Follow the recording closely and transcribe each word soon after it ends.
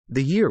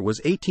The year was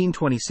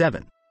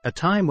 1827, a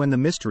time when the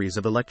mysteries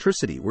of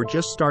electricity were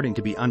just starting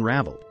to be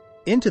unraveled.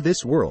 Into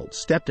this world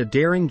stepped a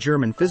daring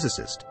German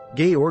physicist,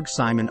 Georg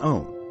Simon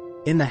Ohm.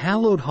 In the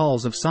hallowed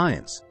halls of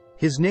science,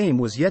 his name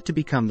was yet to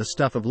become the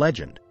stuff of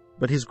legend,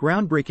 but his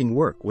groundbreaking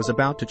work was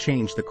about to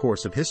change the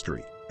course of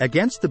history.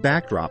 Against the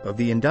backdrop of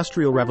the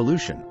Industrial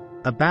Revolution,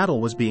 a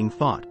battle was being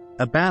fought,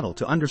 a battle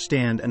to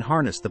understand and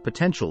harness the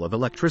potential of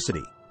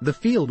electricity. The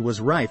field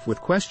was rife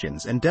with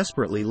questions and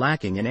desperately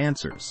lacking in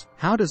answers.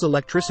 How does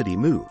electricity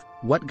move?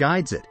 What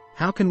guides it?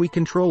 How can we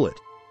control it?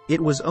 It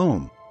was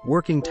Ohm,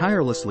 working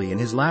tirelessly in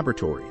his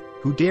laboratory,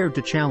 who dared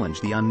to challenge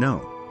the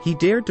unknown. He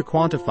dared to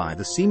quantify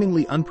the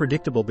seemingly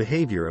unpredictable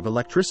behavior of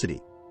electricity,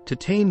 to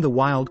tame the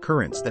wild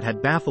currents that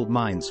had baffled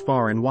minds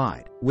far and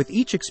wide. With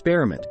each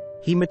experiment,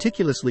 he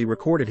meticulously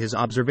recorded his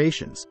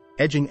observations,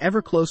 edging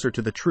ever closer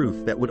to the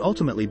truth that would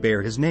ultimately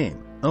bear his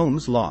name,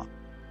 Ohm's law.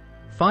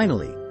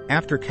 Finally,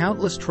 after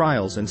countless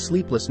trials and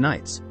sleepless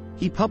nights,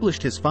 he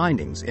published his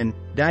findings in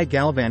Die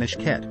Galvanische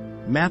Kette,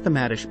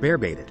 mathematisch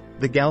bearbeitet,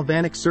 the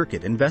galvanic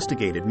circuit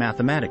investigated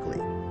mathematically.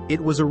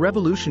 It was a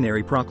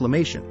revolutionary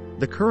proclamation.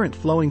 The current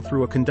flowing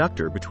through a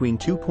conductor between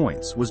 2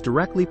 points was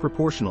directly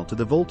proportional to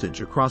the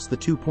voltage across the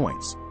 2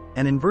 points,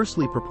 and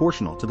inversely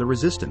proportional to the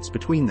resistance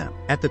between them.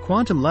 At the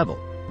quantum level,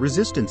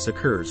 resistance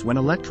occurs when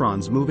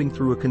electrons moving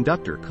through a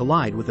conductor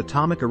collide with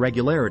atomic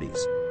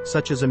irregularities,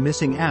 such as a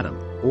missing atom,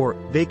 or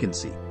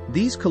vacancy.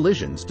 These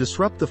collisions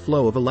disrupt the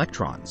flow of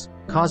electrons,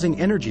 causing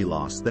energy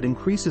loss that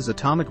increases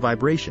atomic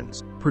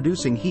vibrations,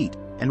 producing heat,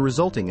 and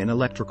resulting in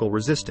electrical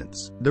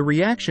resistance. The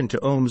reaction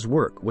to Ohm's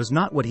work was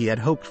not what he had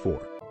hoped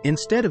for.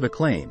 Instead of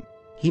acclaim,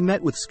 he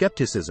met with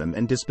skepticism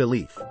and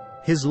disbelief.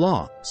 His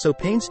law, so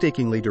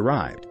painstakingly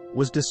derived,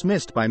 was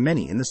dismissed by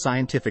many in the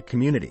scientific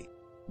community.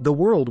 The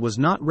world was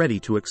not ready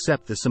to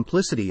accept the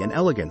simplicity and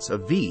elegance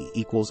of V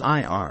equals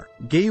IR.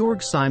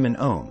 Georg Simon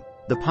Ohm,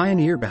 the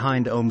pioneer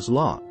behind Ohm's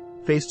law,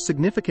 faced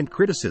significant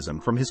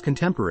criticism from his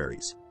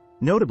contemporaries,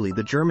 notably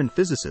the German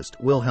physicist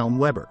Wilhelm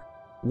Weber.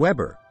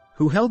 Weber,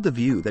 who held the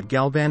view that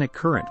galvanic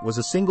current was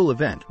a single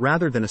event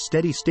rather than a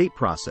steady-state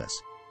process,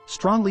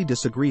 strongly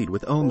disagreed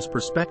with Ohm's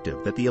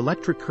perspective that the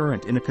electric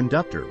current in a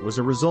conductor was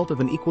a result of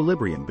an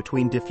equilibrium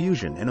between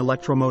diffusion and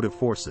electromotive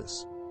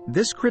forces.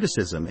 This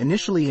criticism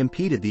initially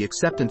impeded the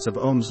acceptance of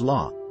Ohm's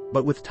law,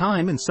 but with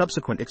time and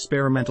subsequent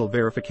experimental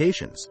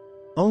verifications,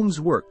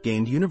 Ohm's work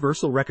gained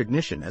universal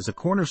recognition as a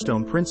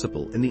cornerstone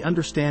principle in the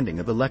understanding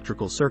of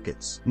electrical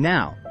circuits.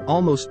 Now,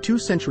 almost 2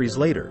 centuries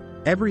later,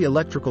 every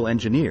electrical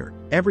engineer,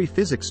 every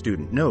physics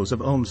student knows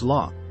of Ohm's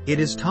law.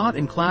 It is taught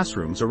in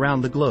classrooms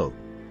around the globe,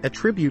 a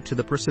tribute to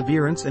the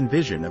perseverance and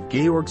vision of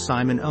Georg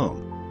Simon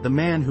Ohm, the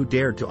man who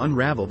dared to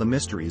unravel the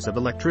mysteries of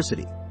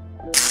electricity.